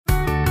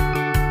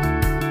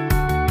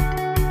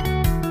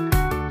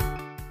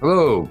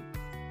Hello,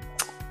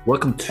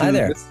 welcome Hi to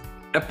there. this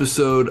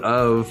episode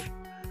of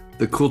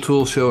the Cool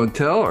Tool Show and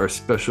Tell. Our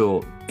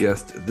special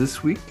guest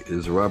this week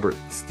is Robert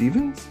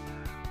Stevens.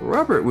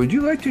 Robert, would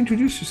you like to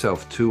introduce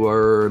yourself to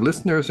our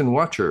listeners and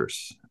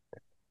watchers?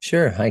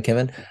 Sure. Hi,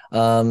 Kevin.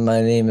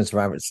 My name is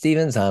Robert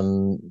Stevens.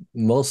 I'm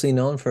mostly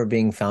known for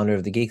being founder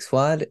of the Geek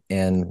Squad,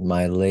 and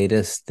my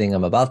latest thing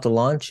I'm about to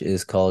launch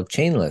is called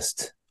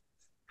Chainlist.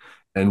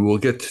 And we'll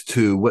get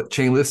to what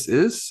Chainlist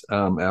is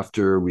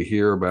after we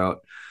hear about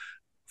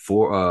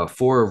four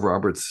of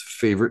Robert's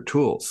favorite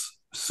tools.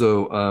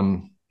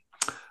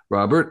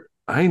 Robert,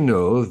 I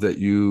know that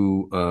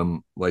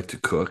you like to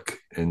cook,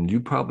 and you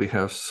probably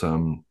have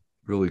some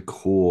really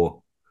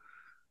cool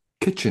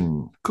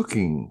kitchen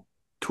cooking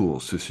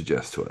tools to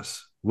suggest to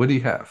us. What do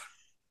you have?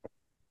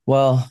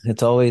 Well,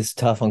 it's always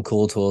tough on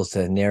cool tools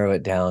to narrow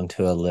it down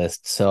to a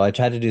list. So I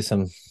try to do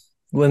some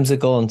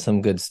whimsical and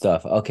some good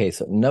stuff. Okay,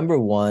 so number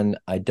one,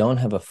 I don't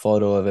have a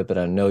photo of it, but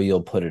I know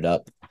you'll put it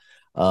up.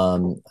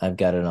 I've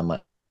got it on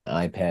my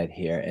iPad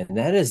here, and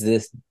that is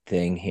this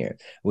thing here,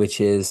 which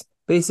is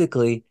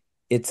basically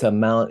it's a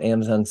mount.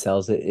 Amazon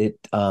sells it.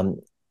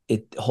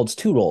 It holds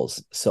two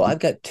rolls. So I've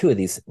got two of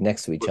these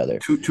next to each other.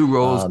 Two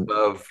rolls Um,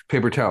 of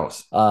paper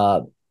towels.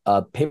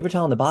 a paper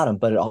towel on the bottom,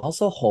 but it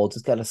also holds,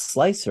 it's got a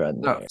slicer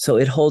on Oh, there. So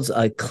it holds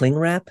a cling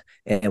wrap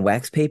and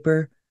wax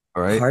paper,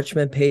 all right.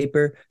 parchment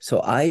paper. So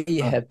I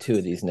Oh, have two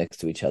of these next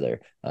to each other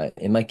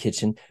in my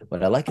kitchen.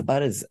 What I like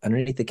about it is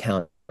underneath the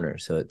counter.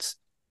 So it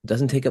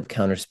doesn't take up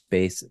counter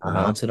space, uh-huh.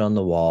 mounts it on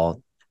the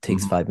wall,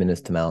 takes Mhm. 5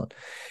 minutes to mount.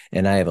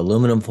 And I have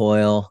aluminum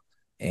foil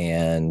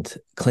and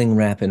cling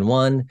wrap in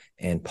one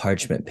and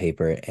parchment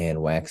paper and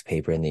wax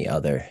paper in the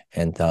other.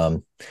 And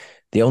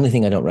the only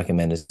thing I don't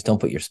recommend is don't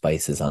put your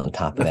spices on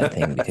top of that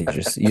thing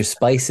because your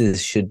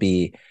spices should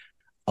be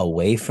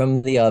away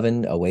from the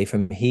oven, away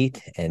from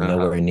heat, and Uh-huh.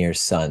 nowhere near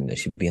sun. They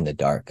should be in the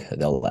dark.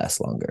 They'll last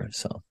longer.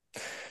 So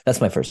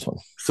that's my first one.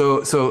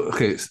 So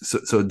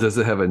does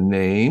it have a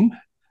name?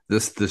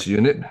 This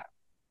unit?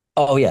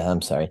 Oh yeah,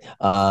 I'm sorry.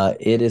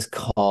 It is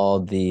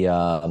called the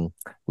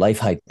Life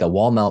Hike, the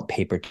wall mount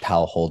paper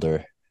towel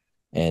holder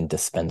and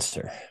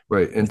dispenser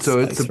Right. And with so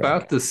it's spice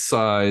about rack. the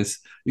size.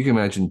 You can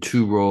imagine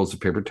two rolls of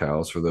paper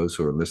towels for those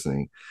who are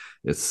listening.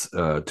 It's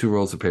two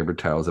rolls of paper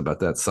towels about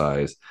that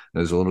size. And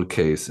there's a little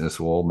case and it's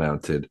wall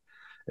mounted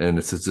and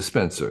it's a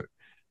dispenser.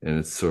 And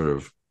it sort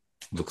of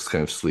looks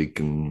kind of sleek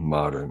and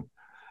modern.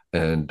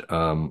 And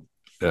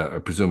I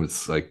presume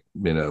it's like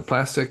made out of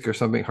plastic or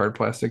something, hard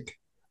plastic,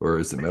 or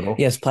is it metal?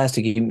 Yes,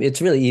 plastic.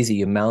 It's really easy.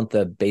 You mount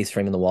the base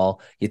frame in the wall.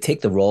 You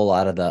take the roll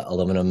out of the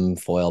aluminum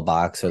foil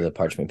box or the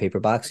parchment paper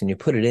box, and you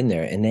put it in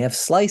there. And they have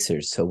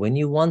slicers. So when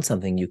you want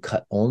something, you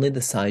cut only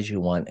the size you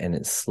want, and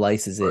it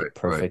slices Right, it right.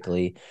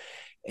 perfectly.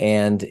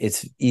 And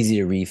it's easy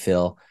to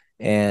refill.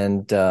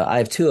 And I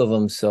have two of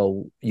them,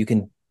 so you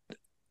can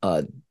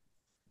uh,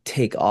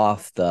 take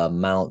off the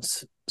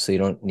mounts so you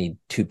don't need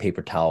two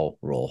paper towel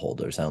roll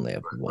holders. I only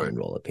have Right. one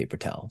roll of paper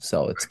towel.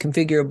 So it's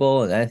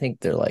configurable and I think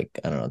they're like,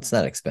 I don't know, it's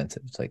not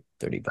expensive. It's like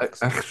 30 I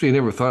bucks. actually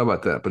never thought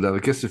about that, but I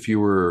guess if you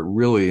were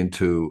really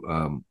into,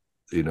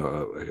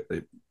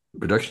 a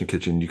production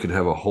kitchen, you could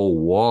have a whole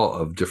wall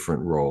of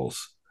different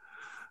rolls.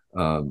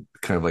 Kind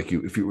of like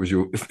you, if it was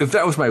your, if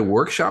that was my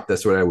workshop,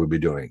 that's what I would be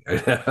doing. I'd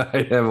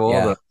have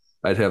Yeah.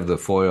 I'd have the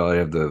foil, I'd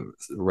have the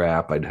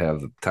wrap, I'd have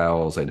the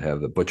towels, I'd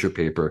have the butcher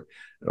paper,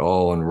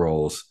 all in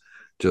rolls,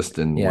 just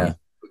in one Yeah.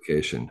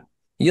 location.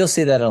 You'll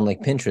see that on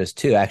like Pinterest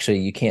too. Actually,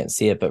 you can't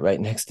see it, but right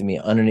next to me,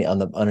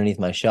 underneath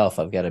my shelf,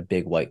 I've got a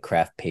big white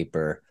craft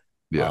paper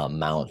Yeah,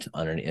 mount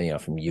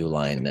underneath, from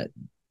Uline that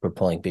we're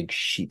pulling big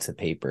sheets of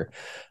paper.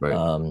 right.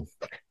 Um,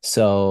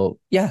 so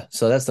yeah,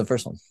 so that's the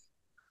first one.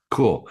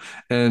 Cool.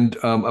 And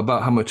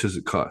about how much does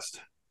it cost?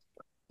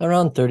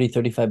 Around 30,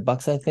 35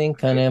 bucks, I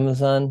think, on Okay.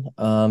 Amazon.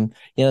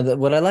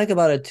 What I like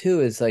about it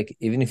too is like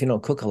even if you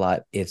don't cook a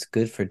lot, it's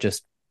good for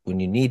just when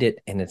you need it,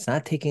 and it's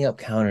not taking up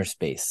counter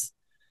space.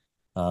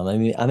 I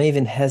mean, I'm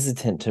even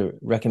hesitant to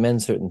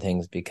recommend certain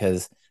things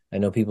because I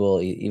know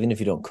people, even if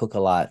you don't cook a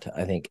lot,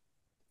 I think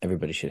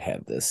everybody should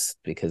have this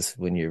because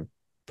when you're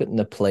putting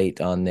the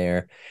plate on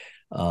there,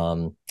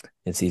 um,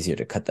 it's easier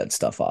to cut that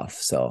stuff off.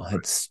 So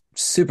it's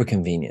super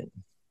convenient.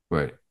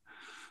 Right.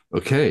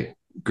 Okay,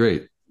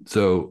 great.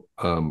 So,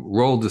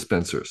 roll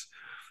dispensers.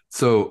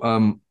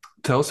 So,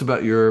 tell us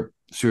about your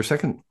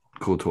second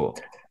cool tool.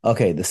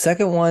 Okay, the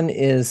second one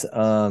is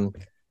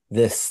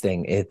this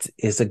thing. It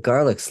is a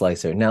garlic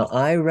slicer. Now,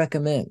 I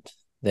recommend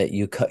that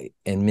you cut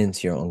and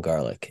mince your own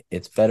garlic.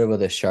 It's better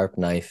with a sharp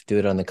knife. Do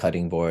it on the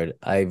cutting board.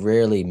 I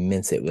rarely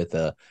mince it with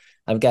a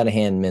I've got a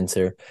hand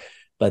mincer,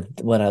 but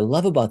what I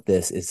love about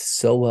this is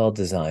so well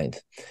designed.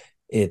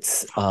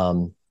 It's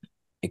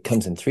it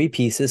comes in three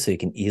pieces so you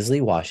can easily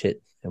wash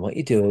it. And what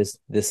you do is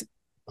this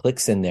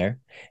clicks in there,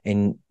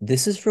 and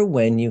this is for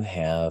when you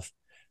have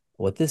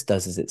what this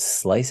does is it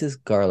slices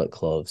garlic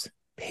cloves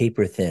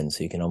paper thin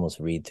so you can almost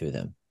read through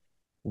them.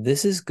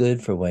 This is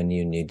good for when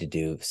you need to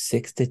do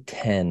 6 to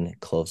 10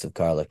 cloves of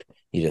garlic.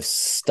 You just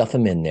stuff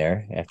them in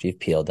there after you've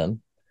peeled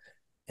them.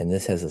 and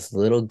this has this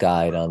little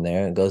guide on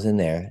there. It goes in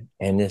there,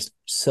 and this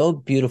so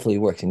beautifully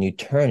works. And you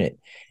turn it,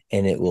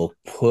 and it will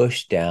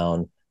push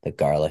down the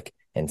garlic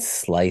and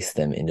slice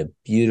them into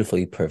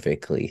beautifully,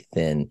 perfectly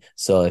thin.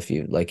 So if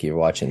you like, you're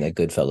watching that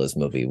Goodfellas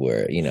movie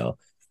where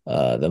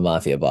the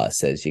mafia boss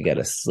says you got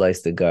to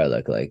slice the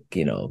garlic like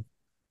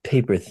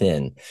paper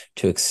thin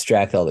to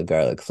extract all the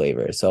garlic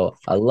flavor. So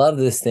I love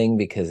this thing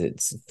because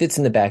it fits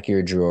in the back of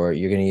your drawer.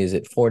 You're going to use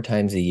it 4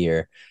 times a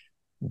year,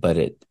 but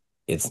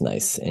it's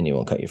nice and you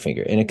won't cut your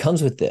finger. And it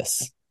comes with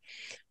this.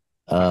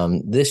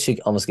 This should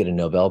almost get a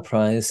Nobel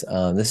Prize.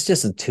 This is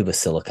just a tube of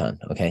silicone,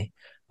 okay?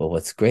 But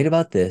what's great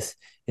about this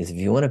is if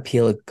you want to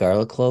peel a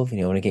garlic clove and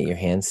you want to get your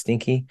hands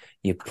stinky,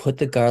 you put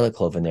the garlic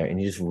clove in there and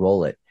you just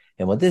roll it.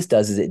 And what this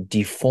does is it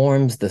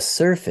deforms the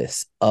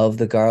surface of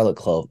the garlic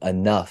clove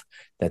enough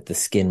that the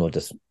skin will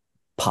just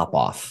pop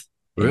off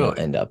and you'll Really?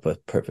 end up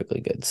with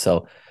perfectly good.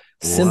 So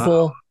Wow.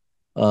 simple.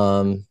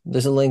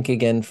 There's a link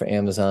again for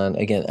Amazon.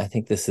 Again, I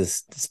think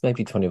this might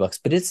be $20,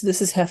 but this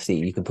is hefty.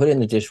 You can put it in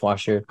the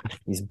dishwasher.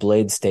 These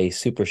blades stay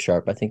super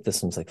sharp. I think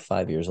this one's like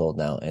 5 years old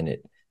now, and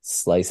it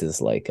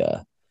slices like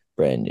a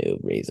brand new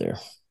razor.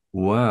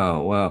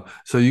 Wow. Wow.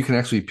 So you can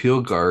actually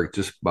peel garlic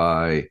just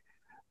by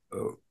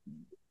uh,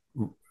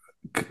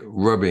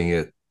 rubbing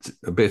it,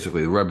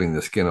 basically rubbing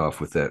the skin off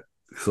with that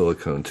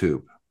silicone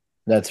tube.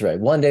 That's right.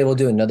 One day we'll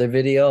do another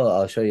video.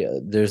 I'll show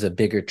you. There's a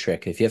bigger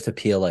trick. If you have to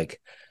peel like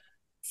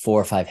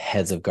 4 or 5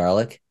 heads of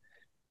garlic,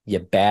 you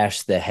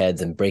bash the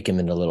heads and break them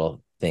into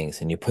little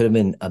things, and you put them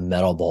in a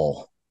metal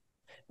bowl,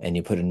 and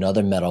you put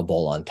another metal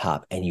bowl on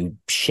top, and you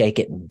shake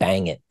it and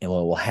bang it. And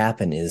what will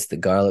happen is the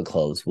garlic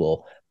cloves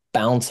will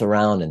bounce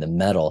around in the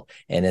metal,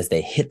 and as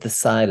they hit the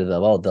side of the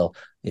bowl, they'll,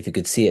 if you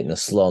could see it in a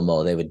slow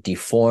mo, they would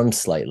deform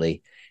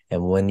slightly.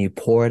 And when you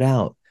pour it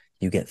out,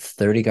 you get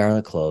 30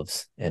 garlic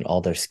cloves and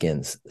all their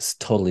skins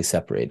totally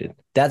separated.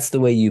 That's the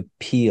way you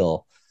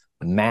peel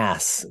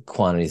mass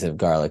quantities of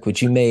garlic,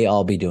 which you may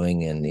all be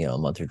doing in a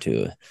month or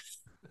two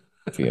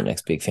for your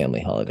next big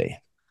family holiday.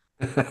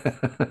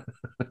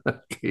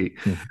 Okay.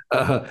 Hmm.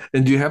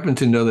 And do you happen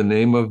to know the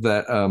name of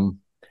that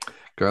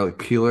garlic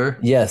peeler?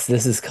 Yes,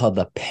 this is called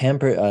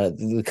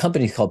the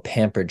company's called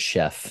Pampered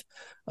Chef,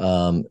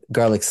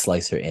 garlic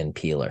slicer and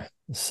peeler.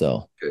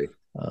 So, Okay.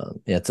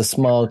 yeah, it's a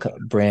small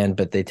brand,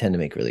 but they tend to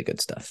make really good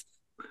stuff.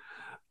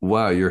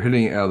 Wow, you're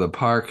hitting it out of the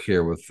park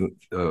here with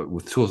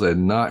tools I had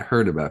not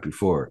heard about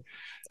before.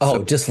 So,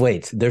 Oh, just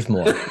wait. There's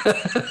more.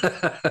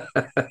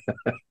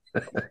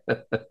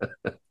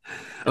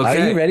 Are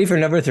you okay, ready for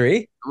number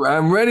three?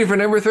 I'm ready for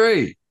number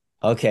three.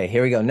 Okay,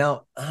 here we go.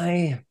 Now,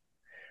 I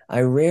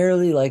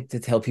rarely like to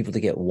tell people to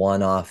get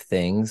one-off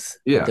things,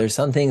 but Yeah, there's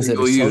some things that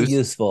are single so use,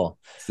 useful.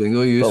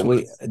 single But use.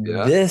 we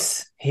Yeah,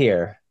 this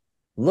here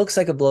looks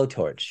like a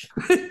blowtorch,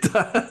 it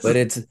does. but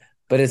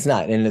it's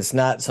not, and it's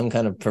not some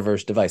kind of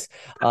perverse device.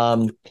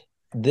 Um,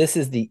 this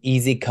is the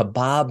Easy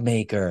Kebab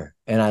Maker,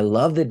 and I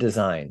love the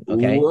design.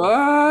 Okay,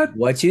 What?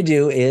 what you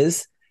do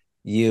is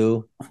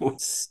you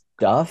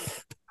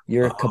stuff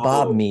your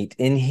kebab Oh, meat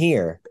in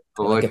here,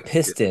 and like a like,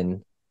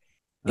 piston,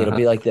 it'll uh-huh.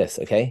 be like this.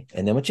 Okay,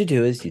 and then what you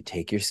do is you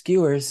take your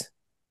skewers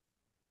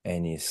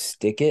and you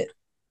stick it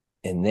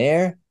in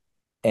there,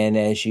 and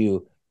as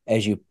you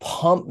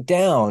pump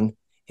down,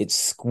 it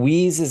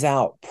squeezes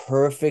out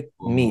perfect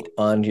meat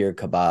onto your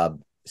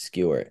kebab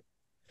skewer,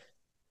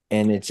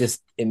 and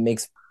it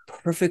makes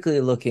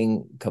perfectly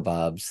looking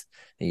kebabs,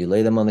 and you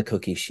lay them on the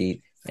cookie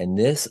sheet, and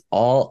this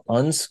all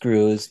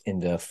unscrews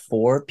into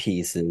 4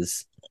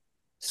 pieces,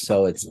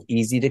 so it's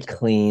easy to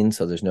clean,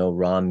 so there's no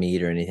raw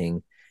meat or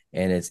anything,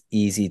 and it's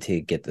easy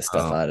to get the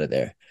stuff Oh, out of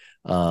there.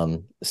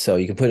 So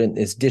you can put it,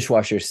 it's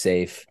dishwasher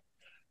safe.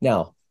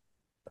 Now,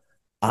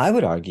 I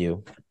would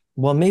argue,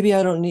 well, maybe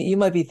I don't need, you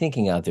might be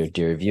thinking out there,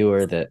 dear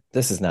viewer, that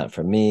this is not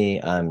for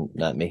me. I'm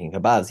not making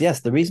kebabs. Yes,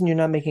 the reason you're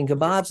not making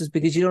kebabs is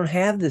because you don't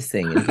have this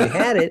thing. And if you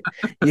had it,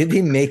 you'd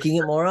be making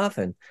it more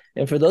often.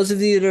 And for those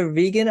of you that are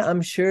vegan,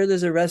 I'm sure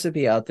there's a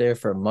recipe out there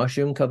for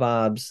mushroom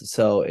kebabs.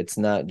 So it's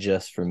not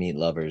just for meat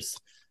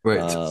lovers.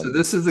 right. So Um,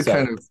 this is the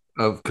kind so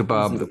of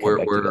easy kebab to that come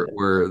back together.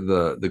 where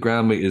the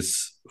ground meat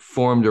is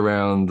formed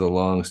around the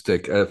long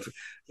stick.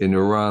 In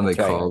Iran, they That's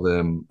right. call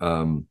them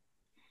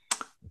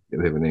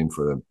they have a name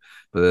for them,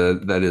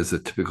 but that is a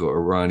typical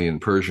Iranian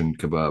Persian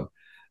kebab.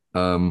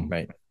 Um,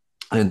 Right.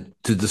 and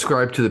to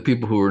describe to the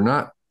people who are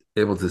not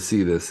able to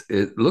see this,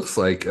 it looks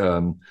like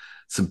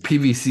some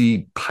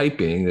PVC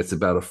piping that's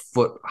about a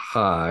foot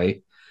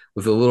high,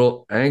 with a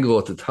little angle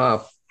at the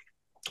top,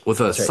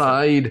 with a That's right.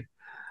 side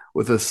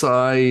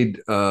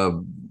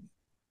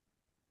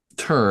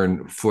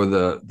turn for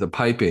the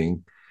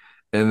piping,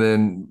 and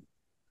then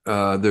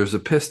there's a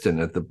piston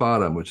at the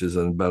bottom, which is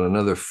about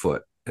another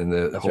foot, and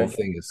the That's whole right.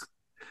 thing is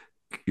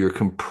you're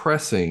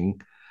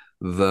compressing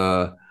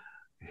the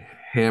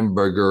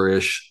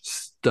hamburgerish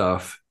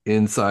stuff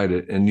inside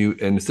it, and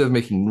instead of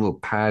making little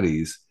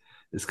patties,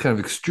 it's kind of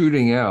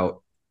extruding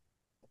out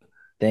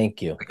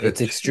Thank you. like a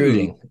It's tube.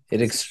 extruding.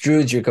 It It's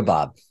extrudes your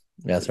kebab.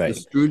 That's right.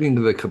 extruding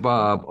the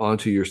kebab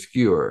onto your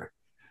skewer,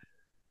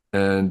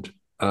 and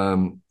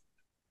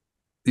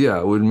Yeah,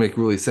 it would make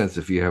really sense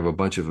if you have a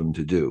bunch of them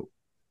to do.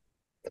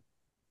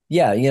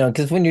 Yeah,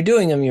 because when you're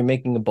doing them, you're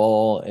making a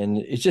bowl and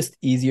it's just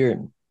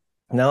easier.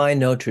 Now I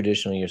know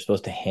traditionally you're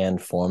supposed to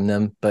hand form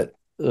them, but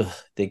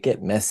they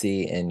get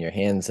messy and your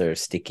hands are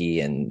sticky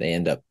and they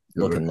end up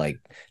looking like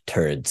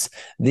turds.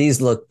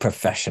 These look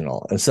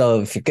professional. And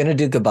so if you're gonna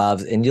do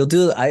kebabs and you'll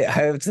do,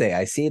 I would say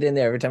I see it in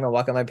there every time I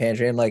walk in my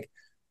pantry. I'm like,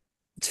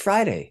 it's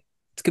Friday.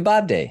 It's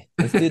kebab day.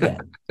 Let's do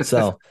that.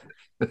 So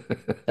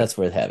that's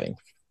worth having.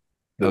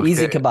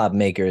 Easy Okay. Kebab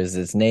Maker is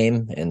its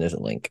name, and there's a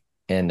link.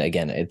 And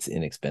again, it's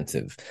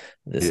inexpensive.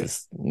 This Yeah.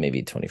 is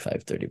maybe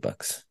 25,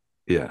 $30.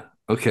 Yeah.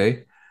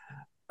 Okay.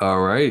 All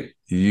right.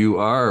 You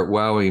are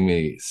wowing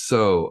me.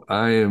 So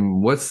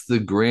what's the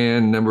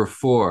grand number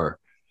four?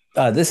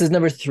 This is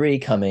number three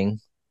coming,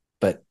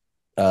 but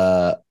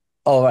oh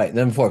right,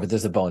 number four, but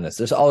there's a bonus.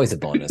 There's always a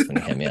bonus when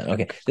you hand me on.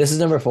 Okay, this is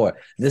number four.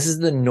 This is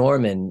the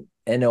Norman,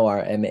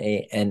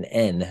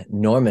 Normann,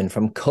 Norman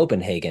from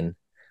Copenhagen.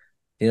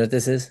 You know what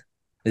this is?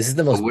 This is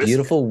the A most whisk?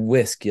 beautiful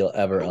whisk you'll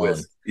ever A own.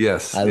 whisk.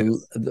 Yes. I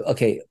Yes.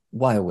 okay,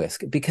 why a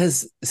whisk?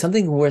 Because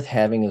something worth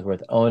having is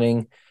worth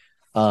owning.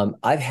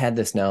 I've had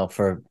this now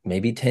for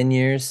maybe 10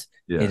 years.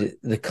 Yeah.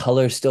 The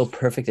color is still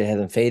perfect. It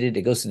hasn't faded.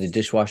 It goes to the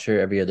dishwasher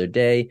every other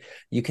day.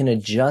 You can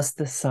adjust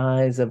the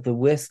size of the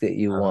whisk that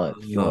you want.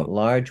 If you want Oh,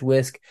 large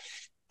whisk,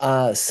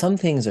 some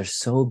things are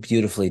so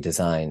beautifully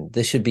designed.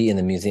 This should be in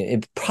the museum.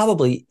 It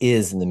probably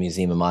is in the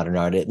Museum of Modern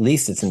Art. At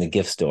least it's in the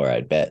gift store,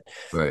 I'd bet.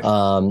 right.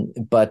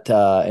 But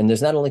and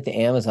there's not a link to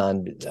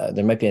Amazon.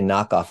 There might be a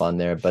knockoff on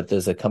there, but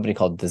there's a company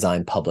called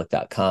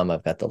designpublic.com.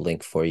 I've got the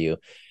link for you.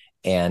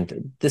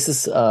 And this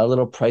is a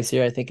little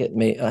pricier. I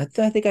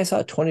think I saw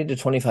it $20 to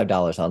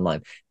 $25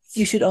 online.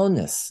 You should own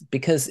this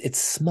because it's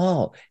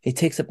small. It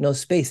takes up no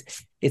space.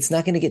 It's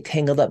not going to get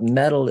tangled up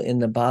metal in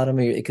the bottom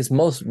of your, because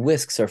most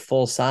whisks are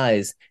full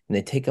size and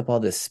they take up all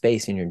this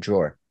space in your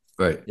drawer.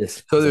 Right.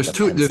 This So is like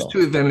a there's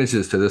two pencil.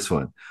 advantages to this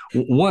one.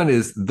 One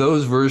is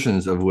those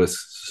versions of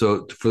whisks.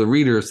 So for the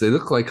readers, they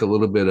look like a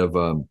little bit of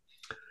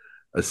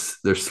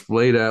they're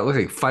splayed out, look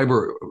like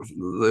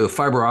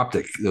fiber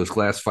optic, those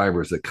glass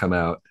fibers that come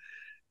out.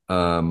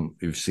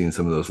 You've seen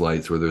some of those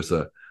lights where there's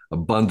a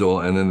bundle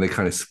and then they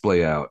kind of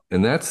splay out.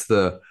 And that's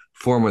the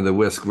form of the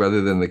whisk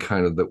rather than the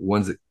kind of the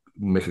ones that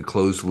make a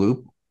closed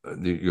loop,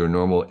 your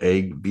normal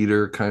egg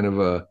beater kind of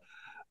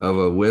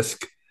a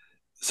whisk.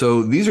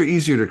 So these are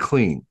easier to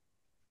clean.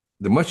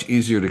 They're much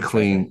easier to Okay.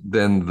 clean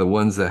than the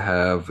ones that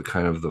have the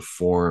kind of the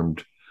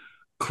formed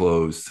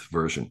closed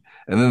version.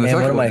 And then the And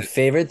one second of one my is,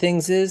 favorite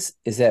things is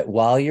that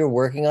while you're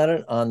working on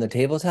it on the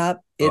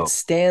tabletop, it oh,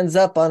 stands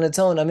up on its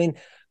own. I mean,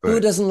 who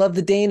right. doesn't love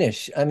the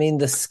Danish? I mean,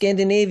 the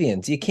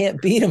Scandinavians, you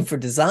can't beat them for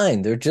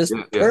design. They're just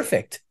Yeah, yeah.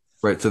 perfect.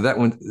 Right. So that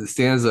one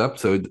stands up.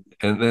 So,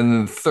 and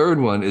then the third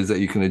one is that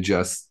you can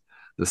adjust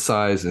the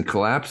size and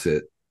collapse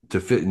it to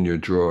fit in your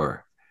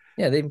drawer.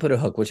 Yeah, they even put a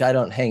hook, which I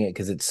don't hang it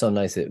because it's so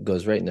nice. It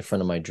goes right in the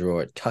front of my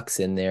drawer. It tucks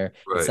in there.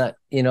 It's Right.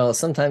 not,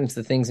 sometimes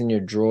the things in your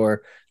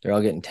drawer, they're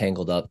all getting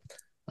tangled up.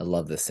 I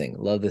love this thing.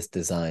 Love this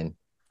design.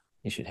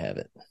 You should have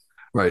it.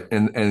 Right.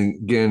 And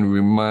again,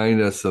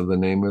 remind us of the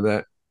name of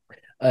that.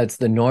 It's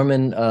the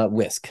Norman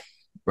whisk.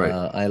 Right.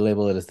 I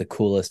label it as the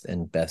coolest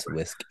and best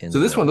whisk in So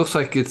the this one world. looks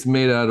like it's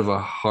made out of a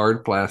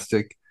hard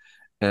plastic,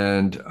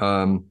 and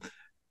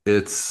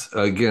it's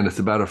again, it's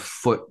about a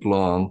foot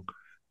long,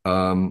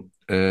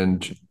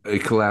 and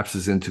it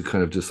collapses into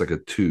kind of just like a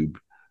tube.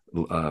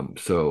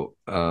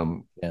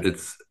 Yeah.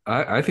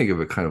 I think of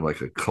it kind of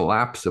like a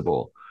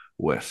collapsible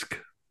whisk.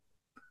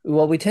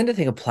 Well, we tend to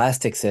think of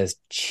plastics as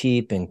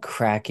cheap and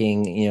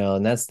cracking,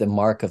 and that's the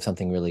mark of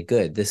something really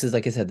good. This is,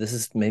 like I said, this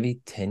is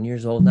maybe 10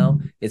 years old now.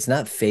 It's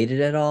not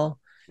faded at all.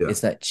 Yeah,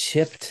 It's not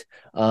chipped.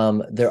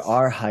 There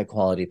are high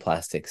quality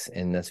plastics,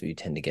 and that's what you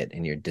tend to get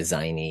in your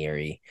designy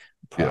yeah.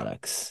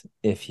 products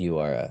if you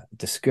are a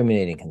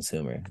discriminating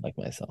consumer like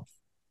myself.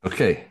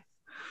 Okay.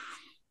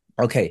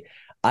 Okay,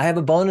 I have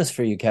a bonus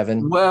for you,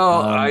 Kevin.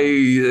 Well, I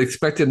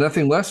expected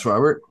nothing less,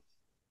 Robert.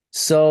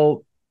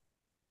 So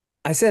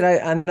I said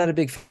I'm not a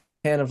big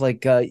fan of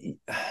like you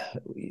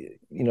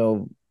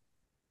know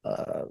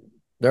uh,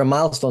 there are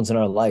milestones in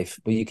our life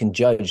where you can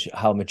judge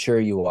how mature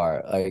you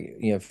are. Like,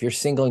 if you're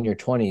single in your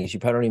 20s, you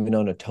probably don't even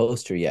own a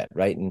toaster yet,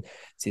 right? And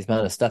it's the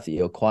amount of stuff that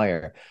you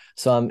acquire.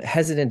 So I'm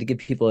hesitant to give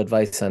people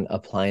advice on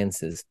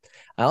appliances.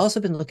 I also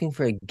been looking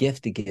for a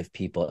gift to give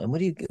people. And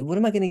what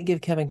am I going to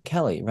give Kevin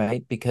Kelly,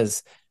 right?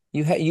 Because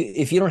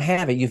if you don't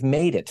have it, you've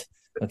made it.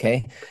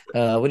 Okay.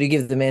 What do you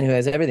give the man who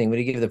has everything? What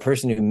do you give the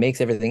person who makes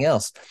everything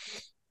else?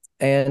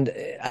 And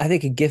I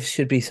think a gift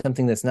should be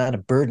something that's not a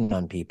burden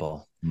on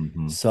people.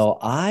 Hmm. So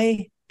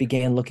I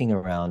began looking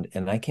around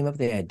and I came up with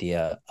the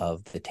idea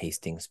of the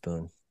tasting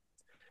spoon.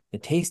 The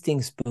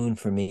tasting spoon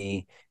for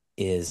me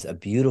is a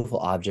beautiful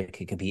object.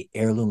 It can be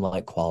heirloom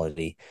like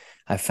quality.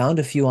 I found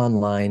a few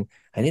online.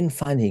 I didn't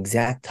find the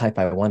exact type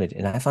I wanted,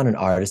 and I found an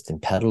artist in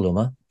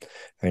Petaluma.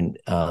 Her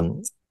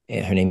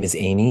name is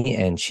Amy,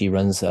 and she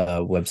runs a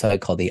website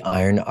called the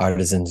Iron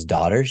Artisan's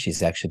Daughter.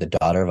 She's actually the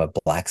daughter of a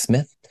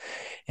blacksmith.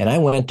 And I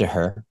went to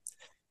her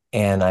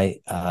And I,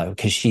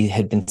 because she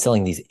had been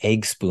selling these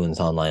egg spoons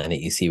online that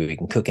you see where you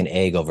can cook an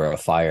egg over a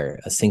fire,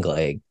 a single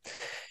egg.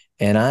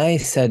 And I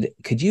said,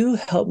 could you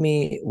help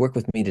me work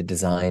with me to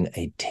design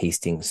a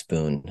tasting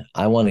spoon?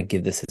 I want to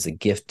give this as a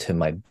gift to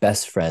my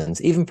best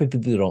friends, even for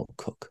people who don't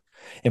cook.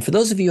 And for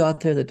those of you out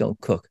there that don't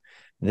cook,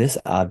 this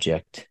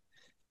object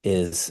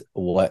is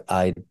what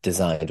I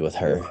designed with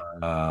her.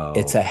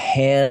 It's Wow. a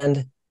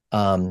hand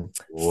Wow.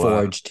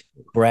 forged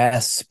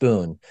brass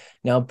spoon.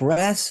 Now,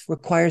 brass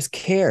requires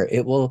care.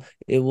 It will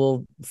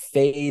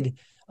fade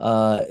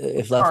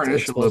if left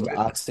Tarnish a little exposed to bit.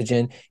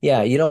 oxygen.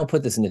 Yeah, you don't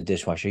put this in the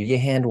dishwasher. You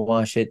hand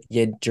wash it,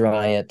 you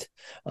dry it.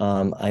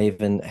 I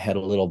even had a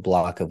little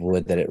block of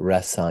wood that it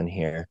rests on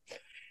here.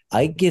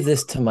 I give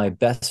this to my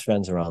best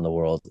friends around the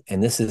world,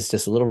 and this is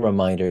just a little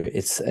reminder.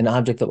 It's an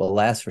object that will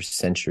last for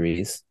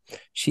centuries.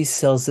 She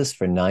sells this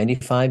for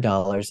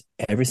 $95.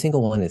 Every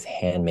single one is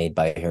handmade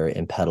by her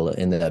in Petaluma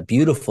in the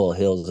beautiful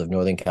hills of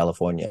Northern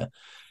California.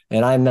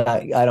 And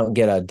I don't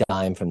get a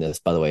dime from this,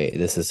 by the way.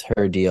 This is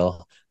her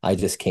deal. I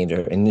just came to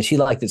her and she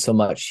liked it so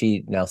much.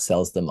 She now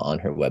sells them on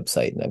her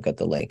website, and I've got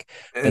the link.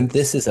 But And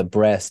this is a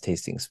brass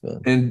tasting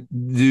spoon. and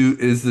do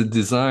is the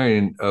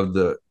design of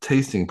the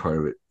tasting part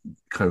of it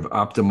kind of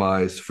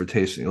optimized for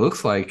tasting? It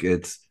looks like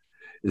it's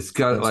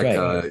got That's like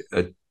right.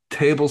 a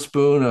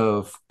tablespoon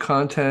of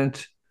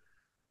content,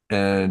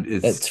 and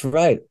it's That's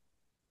right. A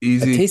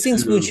easy tasting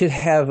spoon to. should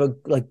have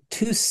like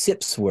two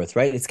sips worth,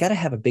 right? It's got to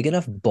have a big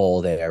enough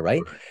bowl there,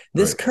 right? Right,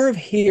 This right, curve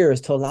here is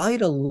to allow you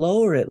to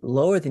lower it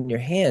lower than your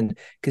hand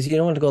because you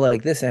don't want to go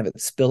like this and have it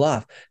spill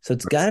off. So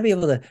it's got to be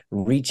able to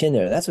reach in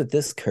there. That's what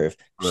this curve.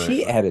 right,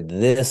 She right. added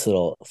this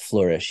little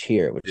flourish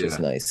here, which is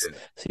Yeah, nice. yeah,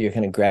 So you're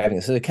kind of grabbing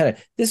it. So it kind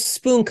of this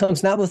spoon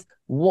comes not with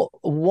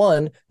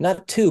one,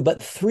 not two,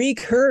 but three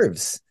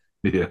curves.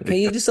 yeah, Okay,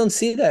 you just don't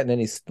see that in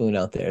any spoon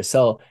out there.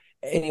 So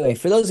anyway,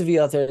 for those of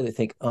you out there that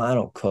think, "Oh, I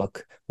don't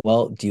cook,"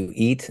 well, do you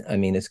eat? I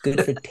mean, it's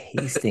good for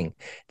tasting.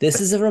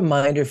 This is a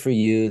reminder for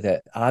you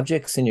that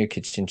objects in your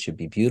kitchen should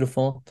be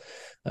beautiful.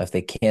 If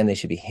they can, they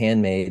should be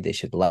handmade. They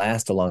should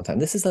last a long time.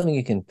 This is something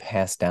you can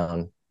pass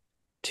down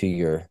to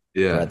your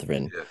yeah,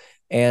 brethren, yeah,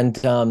 and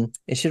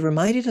it should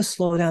remind you to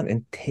slow down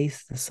and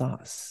taste the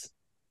sauce.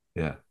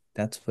 yeah.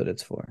 That's what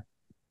it's for.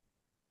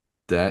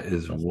 That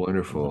is That's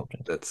wonderful.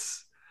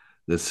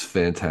 That's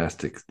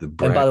fantastic. The And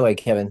brand by the way,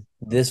 Kevin,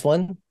 this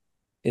one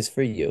is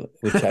for you,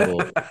 which I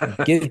will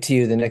give to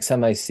you the next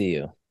time I see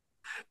you.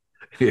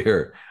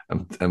 here.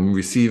 I'm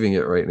receiving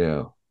it right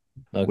now.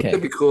 Wouldn't it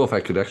Okay. be cool if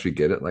I could actually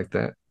get it like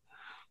that?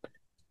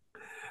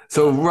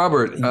 So, Uh,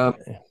 Robert,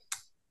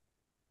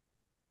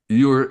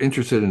 you are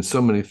interested in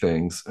so many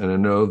things, and I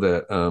know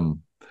that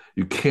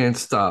you can't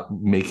stop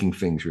making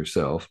things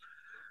yourself.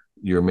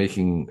 You're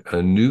making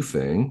a new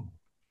thing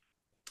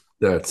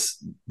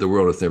that's the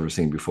world has never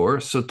seen before.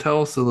 So,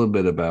 tell us a little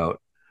bit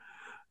about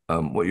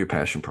what your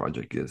passion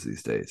project is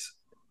these days.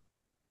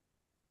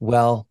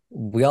 well,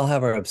 we all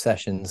have our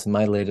obsessions.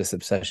 My latest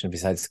obsession,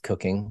 besides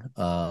cooking,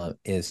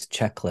 is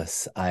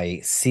checklists.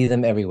 I see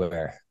them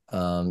everywhere.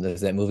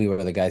 There's that movie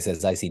where the guy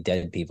says, "I see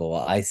dead people."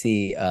 Well, I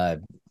see,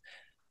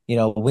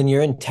 when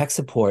you're in tech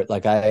support,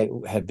 like I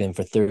have been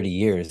for 30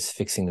 years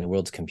fixing the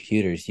world's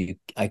computers,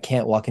 I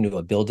can't walk into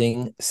a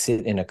building,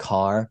 sit in a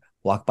car,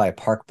 walk by a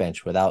park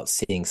bench without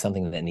seeing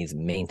something that needs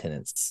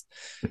maintenance.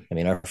 I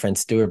mean, our friend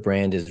Stuart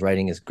Brand is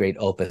writing his great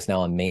opus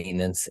now on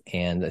maintenance,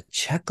 and a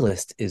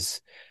checklist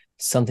is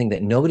something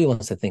that nobody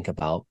wants to think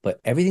about, but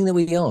everything that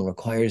we own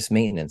requires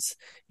maintenance.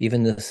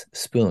 Even this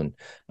spoon,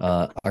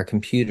 our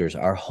computers,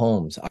 our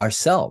homes,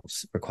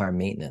 ourselves require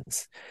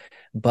maintenance.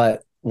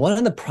 But one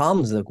of the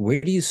problems is like,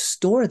 where do you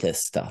store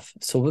this stuff?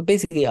 So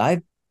basically,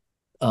 I've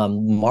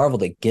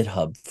marveled at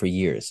GitHub for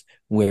years,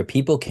 where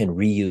people can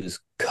reuse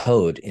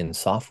code in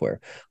software.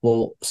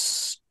 Well,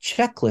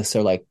 checklists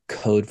are like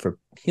code for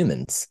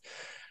humans,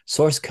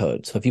 source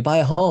code. So if you buy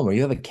a home or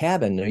you have a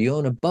cabin or you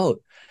own a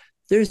boat,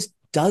 there's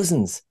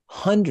dozens,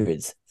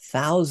 hundreds,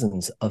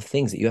 thousands of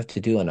things that you have to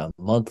do on a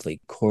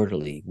monthly,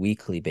 quarterly,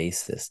 weekly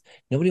basis.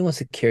 Nobody wants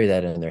to carry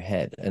that in their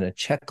head, and a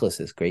checklist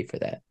is great for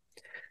that.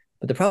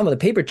 But the problem with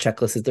the paper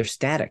checklist is they're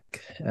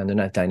static and they're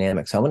not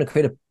dynamic. So I want to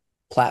create a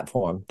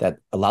platform that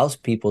allows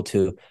people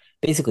to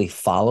basically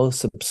follow,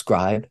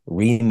 subscribe,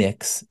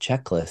 remix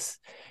checklists.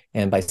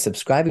 And by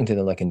subscribing to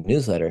them like a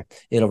newsletter,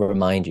 it'll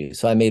remind you.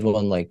 So I made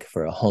one like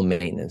for a home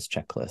maintenance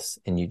checklist,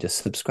 and you just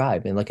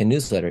subscribe. And like a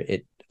newsletter,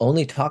 it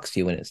only talks to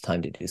you when it's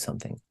time to do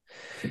something.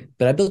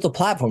 But I built a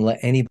platform to let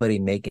anybody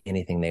make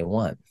anything they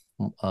want.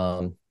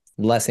 The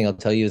last thing I'll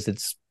tell you is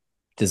it's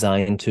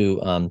designed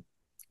to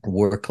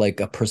work like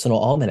a personal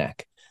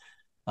almanac.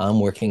 I'm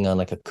working on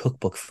like a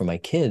cookbook for my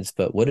kids,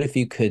 but what if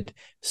you could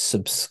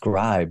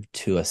subscribe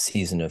to a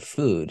season of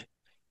food?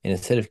 And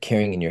instead of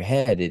carrying in your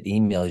head, it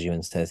emails you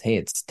and says, "Hey,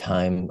 it's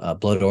time.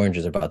 Blood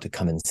oranges are about to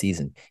come in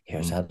season.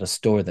 Here's Mm, how to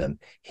store them.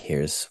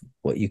 Here's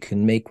what you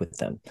can make with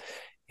them."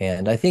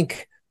 And I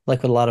think,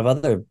 like with a lot of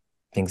other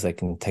things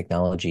like in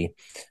technology,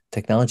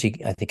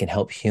 I think can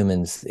help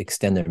humans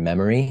extend their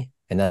memory.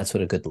 And that's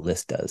what a good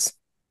list does.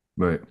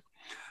 right.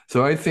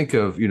 So I think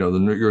of,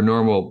 your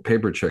normal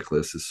paper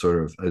checklist is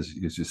sort of, as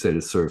you said,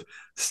 is sort of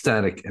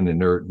static and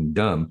inert and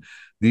dumb.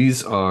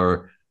 These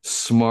are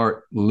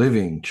smart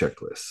living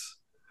checklists.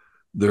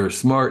 They're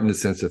smart in the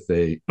sense that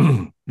they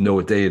know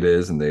what day it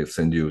is and they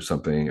send you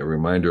something, a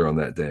reminder on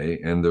that day.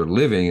 And they're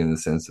living in the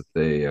sense that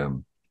they are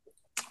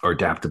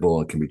adaptable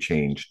and can be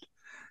changed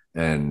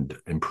and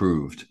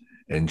improved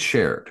and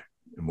shared,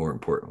 more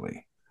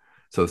importantly.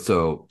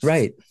 So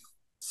Right.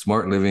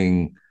 smart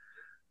living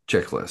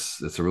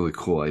checklists. It's a really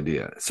cool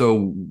idea.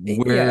 So Yeah,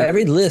 where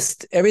every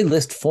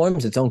list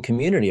forms its own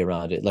community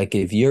around it. Like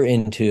if you're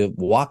into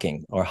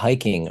walking or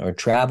hiking or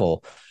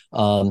travel,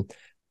 um,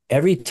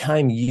 every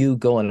time you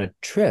go on a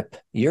trip,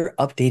 you're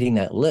updating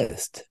that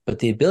list. But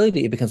the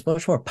ability, it becomes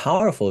much more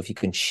powerful if you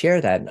can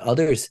share that. And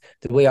others,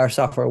 the way our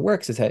software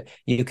works is that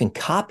you can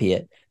copy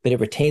it, but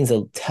it retains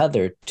a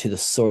tether to the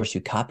source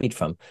you copied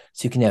from.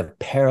 So you can have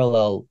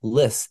parallel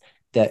lists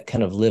that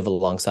kind of live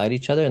alongside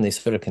each other and they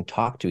sort of can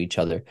talk to each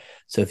other.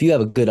 So if you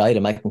have a good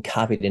item, I can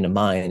copy it into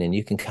mine and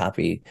you can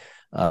copy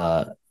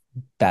uh,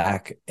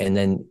 back, and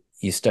then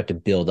you start to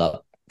build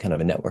up kind of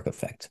a network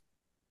effect.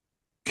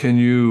 can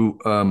you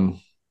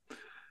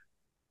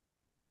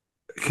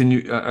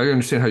I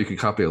understand how you can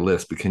copy a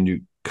list, but can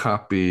you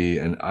copy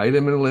an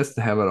item in a list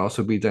and have it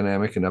also be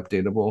dynamic and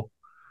updatable?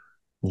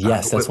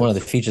 Yes, that's one of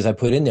the What's features I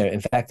put in there. In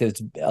fact,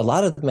 it's a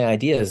lot of my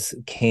ideas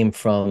came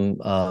from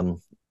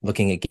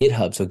looking at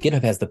GitHub. So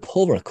GitHub has the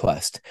pull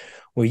request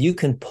where you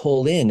can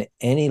pull in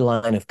any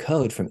line of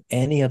code from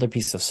any other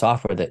piece of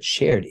software that's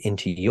shared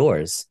into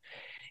yours.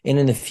 And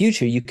in the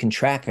future, you can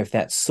track if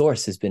that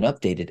source has been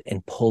updated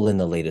and pull in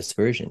the latest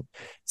version.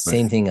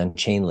 Same nice. thing on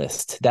chain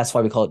list. That's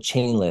why we call it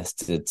chain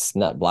list. It's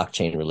not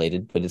blockchain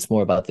related, but it's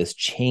more about this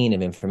chain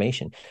of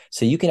information.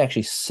 So you can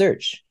actually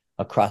search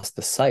across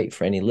the site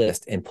for any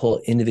list and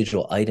pull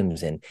individual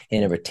items in,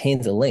 and it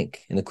retains a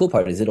link. And the cool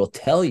part is it'll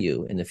tell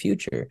you in the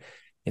future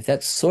if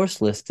that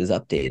source list is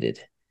updated.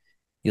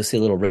 You'll see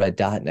a little red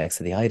dot next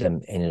to the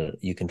item, and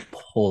you can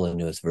pull a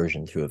newest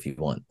version through if you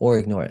want, or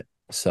ignore it.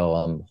 So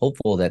I'm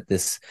hopeful that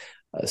this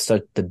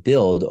starts to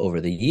build over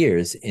the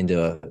years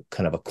into a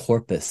kind of a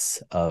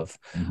corpus of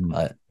Mhm.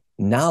 uh,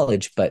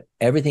 knowledge, but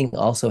everything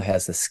also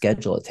has a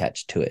schedule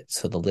attached to it.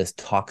 So the list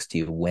talks to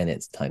you when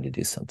it's time to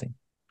do something.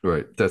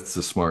 Right. That's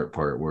the smart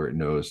part where it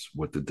knows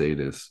what the date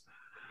is.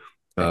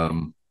 Right.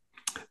 Um,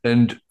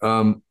 and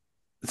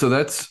so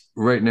that's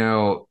right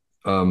now.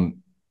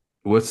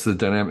 What's the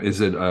dynamic?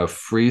 Is it a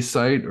free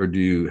site or do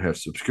you have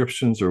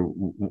subscriptions or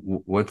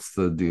what's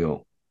the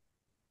deal?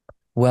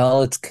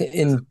 Well, it's Is it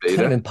in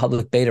kind of beta? in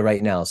public beta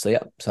right now. So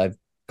yeah, so I've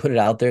put it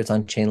out there. It's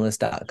on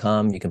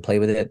chainlist.com. You can play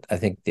with it. I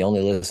think the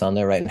only lists on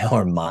there right now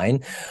are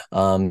mine.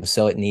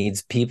 So it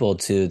needs people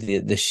to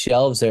the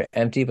shelves are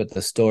empty, but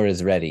the store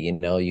is ready.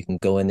 You can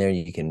go in there,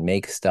 you can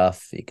make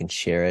stuff, you can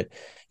share it.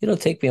 It'll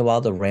take me a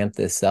while to ramp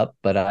this up,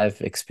 but I've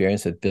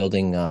experience with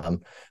building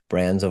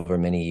brands over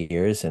many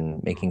years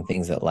and making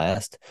things that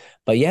last.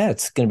 But yeah,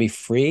 it's going to be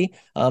free.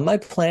 My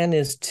plan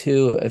is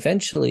to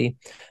eventually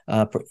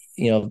there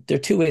are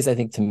two ways I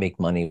think to make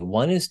money.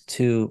 One is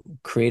to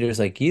creators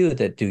like you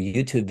that do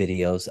YouTube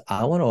videos.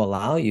 I want to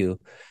allow you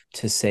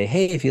to say,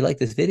 hey, if you like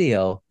this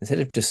video, instead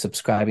of just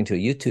subscribing to a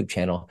YouTube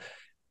channel,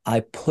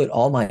 I put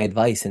all my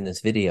advice in this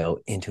video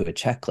into a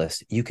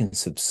checklist. You can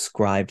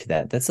subscribe to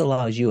that. That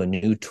allows you a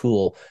new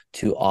tool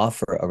to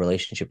offer a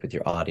relationship with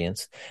your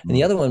audience. And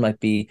the Mm. other one might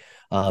be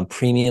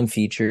premium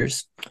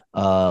features,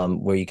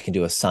 where you can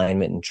do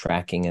assignment and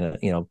tracking,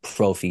 and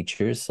pro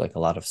features like a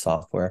lot of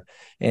software,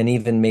 and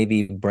even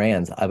maybe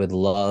brands. I would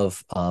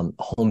love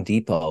Home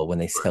Depot when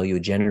they sell you a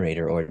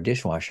generator or a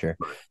dishwasher.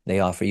 They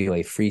offer you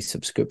a free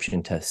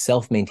subscription to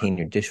self-maintain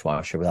your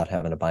dishwasher without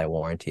having to buy a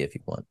warranty if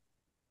you want.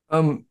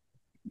 Um,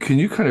 can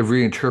you kind of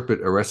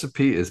reinterpret a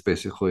recipe as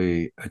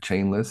basically a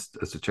chain list,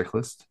 as a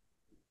checklist?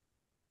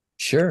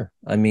 Sure.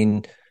 I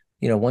mean,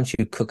 once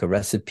you cook a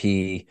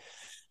recipe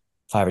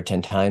 5 or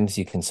 10 times,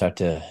 you can start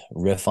to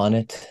riff on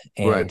it.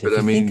 Right. And But if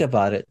I you think mean,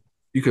 about it,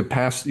 you could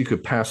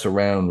pass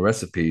around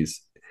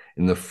recipes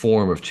in the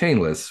form of chain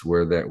lists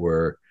where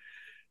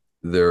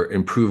they're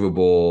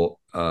improvable.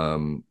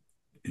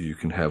 You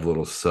can have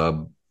little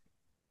sub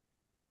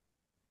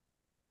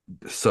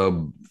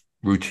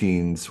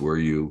routines where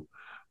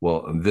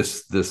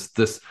this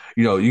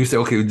you say,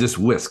 okay, just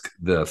whisk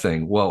the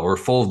thing, well, or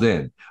fold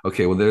in.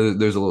 Okay, well,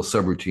 there's a little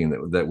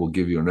subroutine that will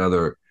give you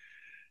another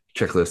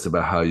checklist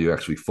about how you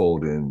actually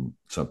fold in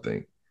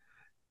something.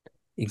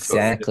 So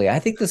exactly. I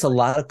think there's a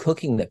lot of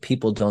cooking that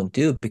people don't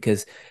do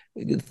because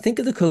think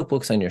of the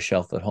cookbooks on your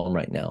shelf at home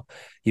right now.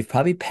 You've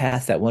probably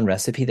passed that one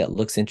recipe that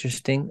looks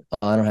interesting.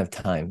 Oh, I don't have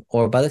time.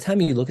 Or by the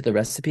time you look at the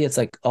recipe, it's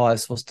like, oh, I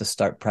was supposed to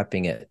start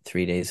prepping it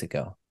 3 days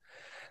ago.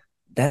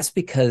 That's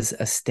because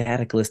a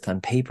static list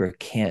on paper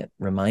can't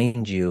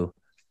remind you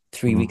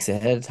 3 weeks mhm.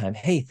 ahead of time,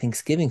 hey,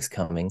 Thanksgiving's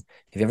coming.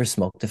 Have you ever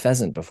smoked a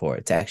pheasant before?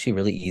 It's actually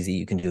really easy.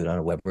 You can do it on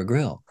a Weber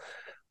grill.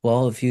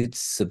 Well, if you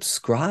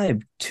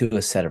subscribe to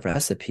a set of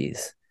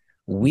recipes,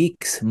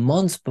 weeks,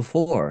 months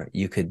before,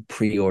 you could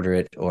pre-order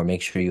it or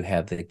make sure you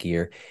have the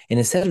gear. And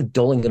instead of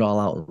doling it all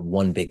out in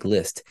one big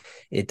list,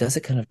 it does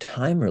a kind of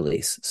time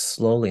release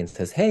slowly and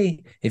says,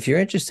 hey, if you're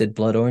interested,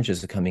 blood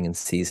oranges are coming in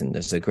season.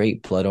 There's a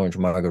great blood orange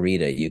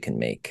margarita you can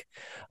make.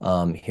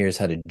 Here's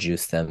how to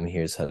juice them.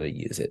 Here's how to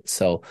use it.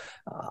 So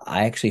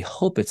I actually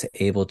hope it's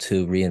able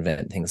to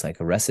reinvent things like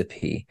a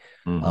recipe,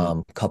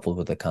 coupled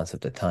with the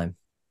concept of time.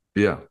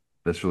 Yeah,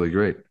 that's really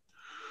great.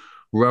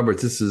 Robert,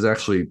 this is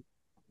actually,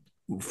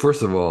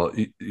 first of all,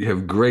 you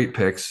have great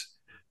picks.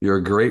 You're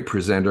a great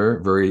presenter,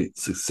 very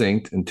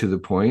succinct and to the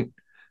point.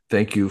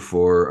 Thank you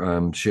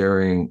for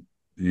sharing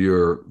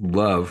your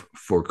love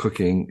for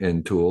cooking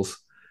and tools,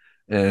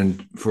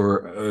 and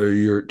for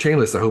your chain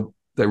list. I hope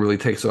that really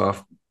takes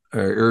off. I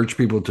urge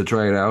people to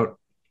try it out.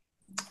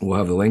 We'll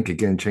have the link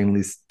again,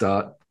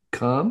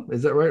 chainlist.com.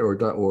 Is that right? Or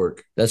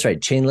 .org? That's right.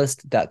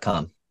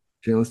 Chainlist.com.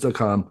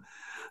 Chainlist.com.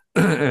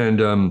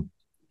 And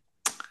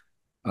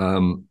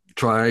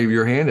try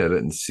your hand at it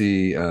and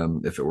see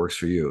if it works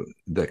for you.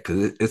 That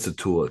because it's a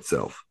tool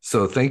itself.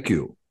 So thank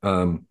you,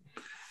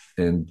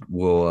 and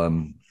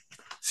we'll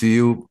see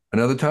you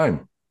another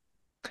time.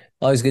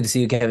 Always good to see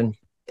you, Kevin.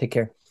 Take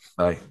care.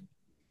 Bye.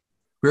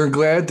 We're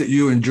glad that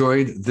you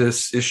enjoyed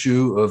this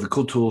issue of the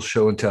Cool Tools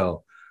Show and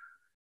Tell.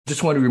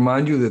 Just want to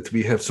remind you that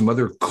we have some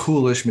other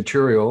coolish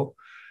material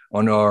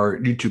on our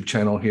YouTube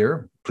channel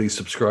here. Please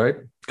subscribe,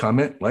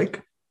 comment,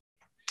 like.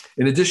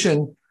 In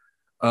addition,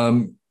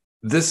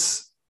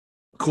 this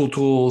Cool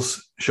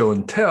Tools Show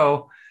and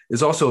Tell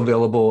is also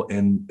available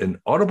in an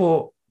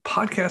Audible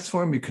podcast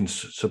form. You can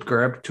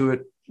subscribe to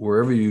it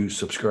wherever you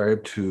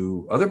subscribe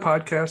to other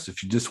podcasts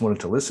if you just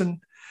wanted to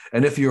listen.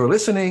 And if you're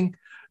listening,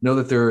 know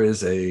that there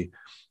is a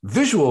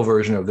visual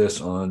version of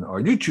this on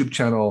our YouTube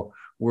channel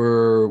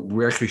where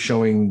we're actually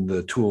showing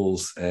the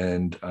tools,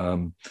 and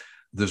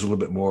there's a little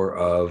bit more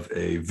of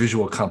a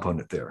visual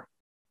component there.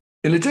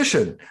 In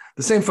addition,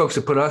 the same folks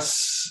that put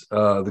us,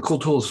 the Cool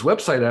Tools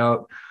website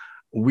out,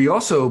 we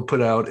also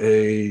put out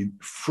a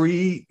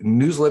free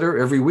newsletter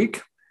every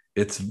week.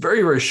 It's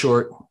very, very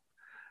short.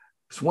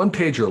 It's 1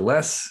 page or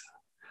less.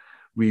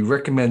 We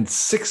recommend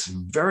 6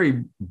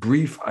 very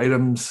brief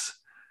items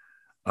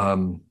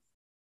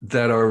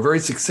that are very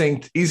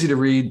succinct, easy to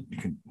read. You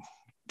can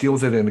deal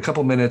with it in a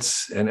couple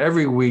minutes. And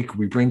every week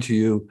we bring to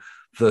you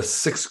the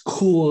 6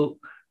 cool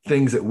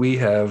things that we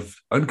have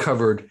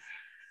uncovered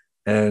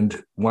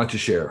and want to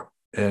share.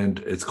 And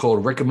it's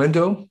called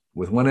Recommendo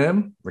with 1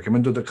 M,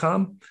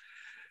 recommendo.com.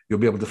 You'll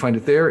be able to find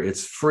it there.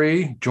 It's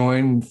free.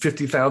 Join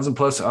 50,000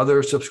 plus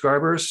other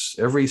subscribers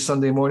every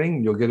Sunday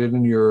morning. You'll get it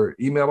in your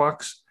email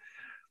box.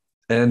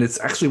 And it's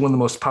actually one of the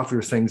most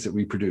popular things that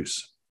we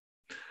produce.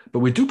 But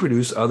we do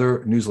produce other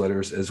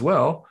newsletters as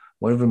well.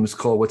 One of them is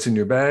called What's in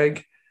Your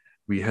Bag.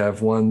 We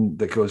have one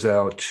that goes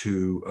out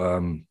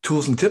to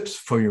tools and tips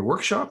for your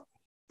workshop.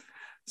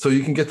 So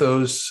you can get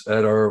those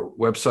at our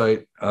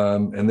website,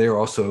 and they are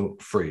also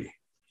free.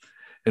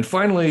 And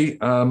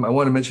finally, I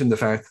want to mention the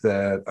fact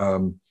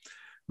that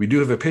we do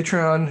have a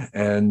Patreon,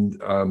 and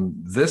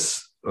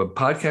this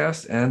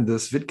podcast and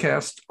this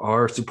vidcast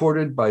are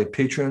supported by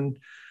Patreon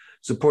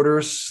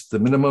supporters. The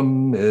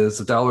minimum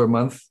is $1 a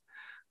month.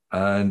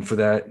 And for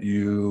that,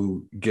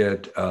 you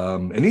get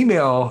an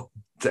email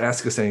to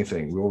ask us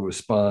anything. We'll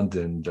respond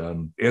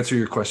and answer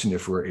your question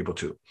if we're able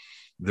to.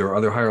 There are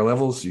other higher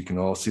levels. You can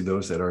all see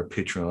those at our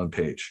Patreon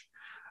page.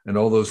 And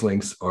all those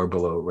links are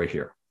below right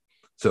here.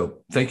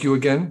 So thank you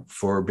again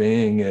for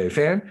being a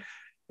fan.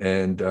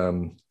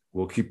 And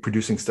we'll keep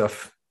producing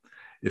stuff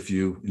if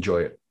you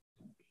enjoy it.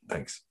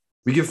 Thanks.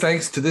 We give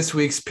thanks to this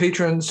week's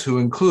patrons, who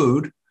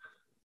include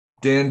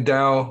Dan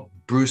Dow,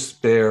 Bruce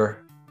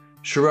Bear,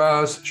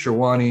 Shiraz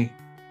Sherwani,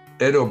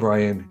 Ed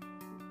O'Brien,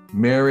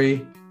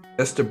 Mary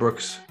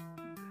Estabrooks,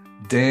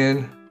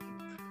 Dan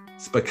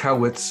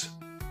Spakowitz,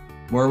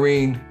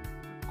 Maureen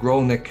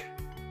Grolnick,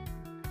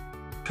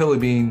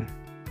 Pillabine,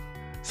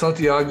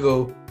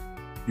 Santiago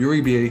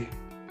Uribe,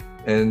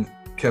 and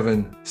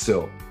Kevin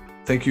Sill.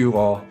 Thank you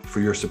all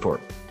for your support.